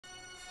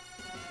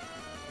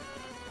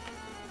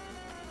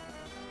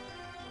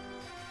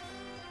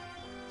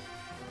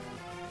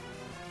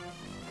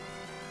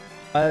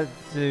At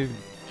the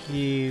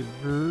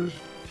Keeper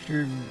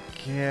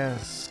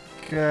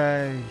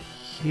Casca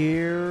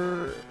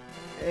here,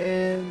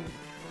 and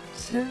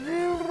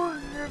today we're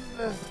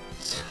gonna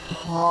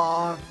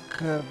talk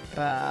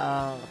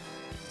about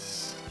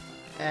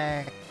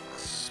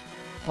Xbox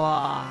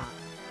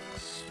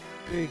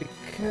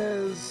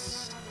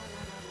because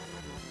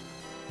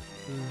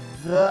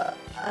the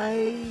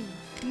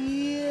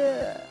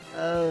idea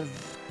of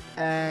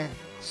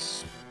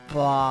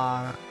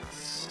Xbox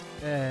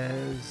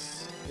as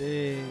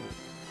it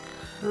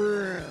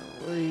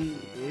currently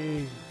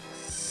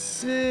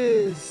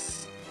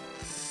exists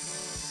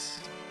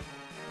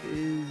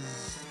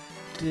is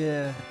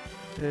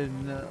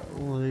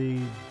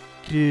definitely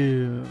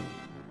doomed.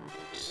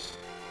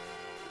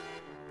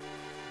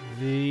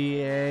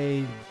 The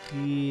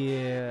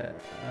idea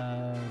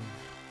of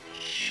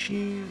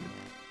cheap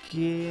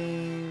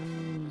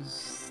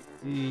games,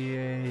 the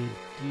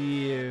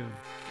idea of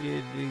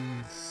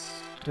getting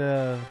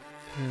stuff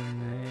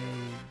in a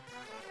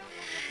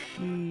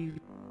cheap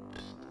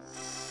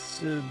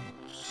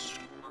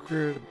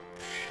subscription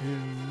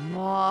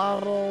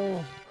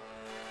model.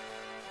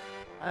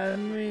 I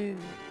mean,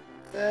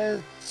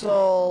 that's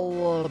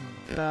all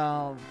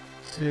about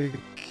to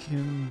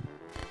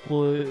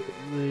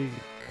completely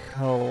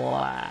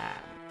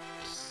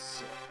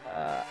collapse.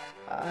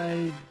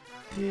 I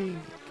think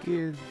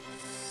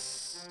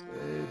it's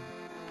a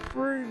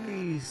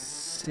pretty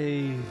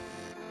safe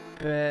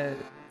bet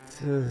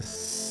to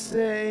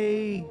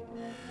say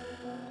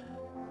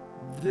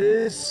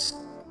this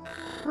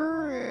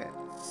current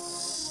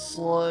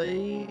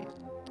slate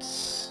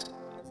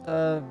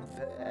of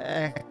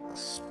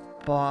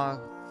Xbox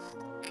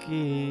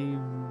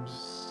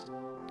games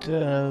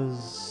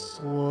does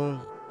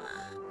look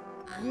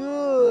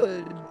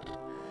good.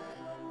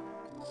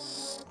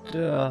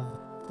 Stuff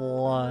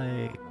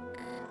like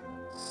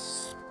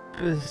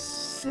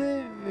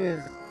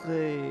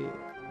specifically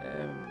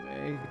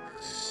am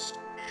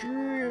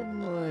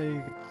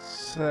extremely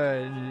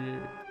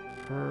excited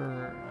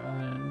for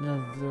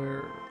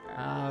another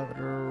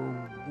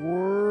Outer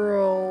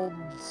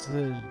Worlds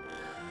and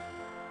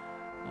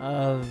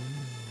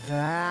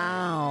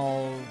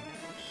Avowed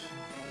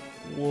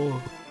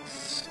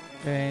looks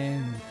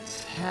fantastic,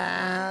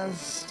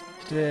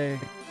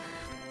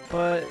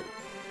 but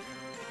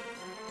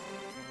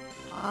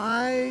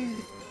I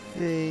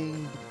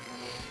think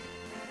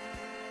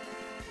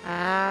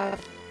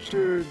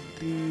after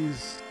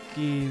these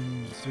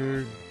games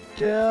are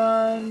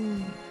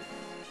done,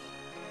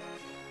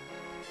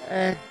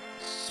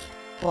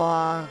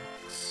 Xbox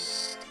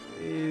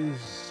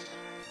is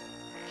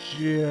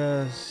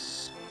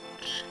just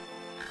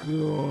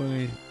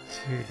going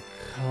to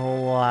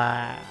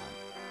collapse.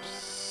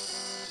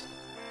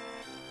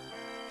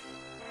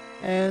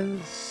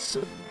 And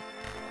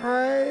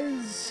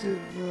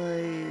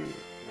surprisingly,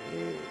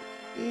 it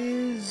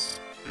is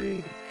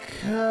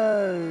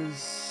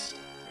because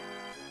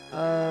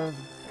of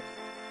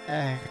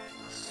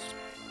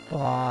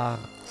Xbox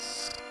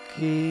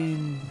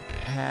Game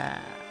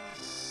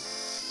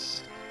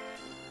Pass.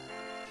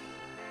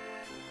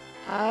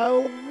 I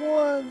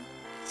want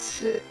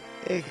to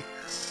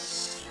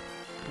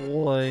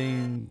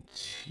explain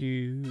to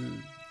you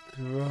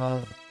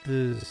throughout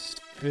this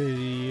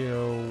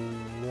video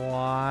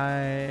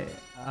why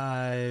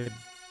I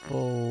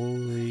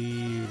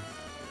believe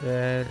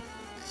that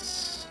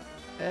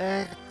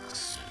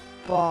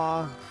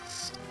Xbox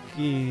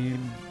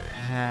Game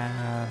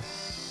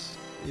Pass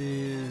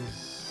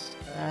is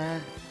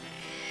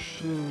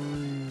actually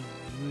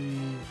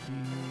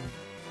leading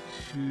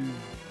to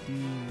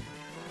the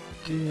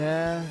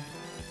death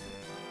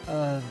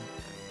of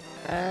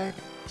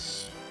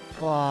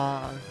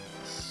Xbox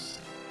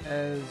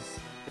as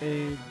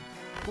a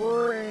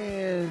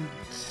brand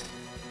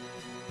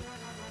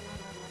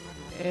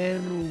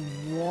and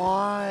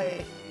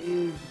why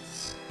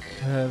it's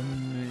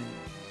coming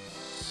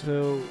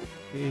so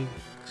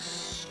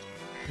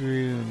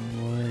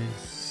extremely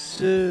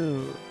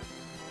soon.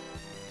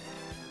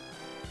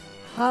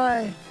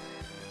 Hi,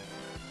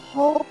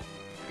 hope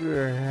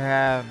you're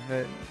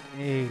having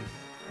a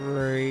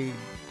great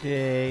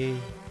day.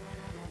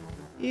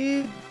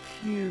 If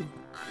you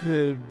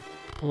could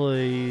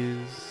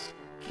please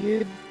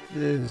give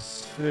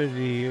this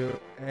video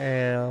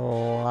a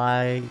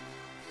like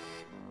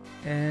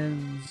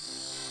and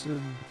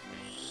subscribe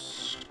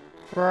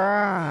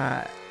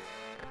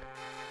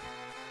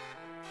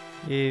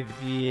if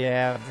you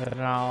haven't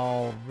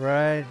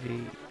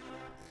already.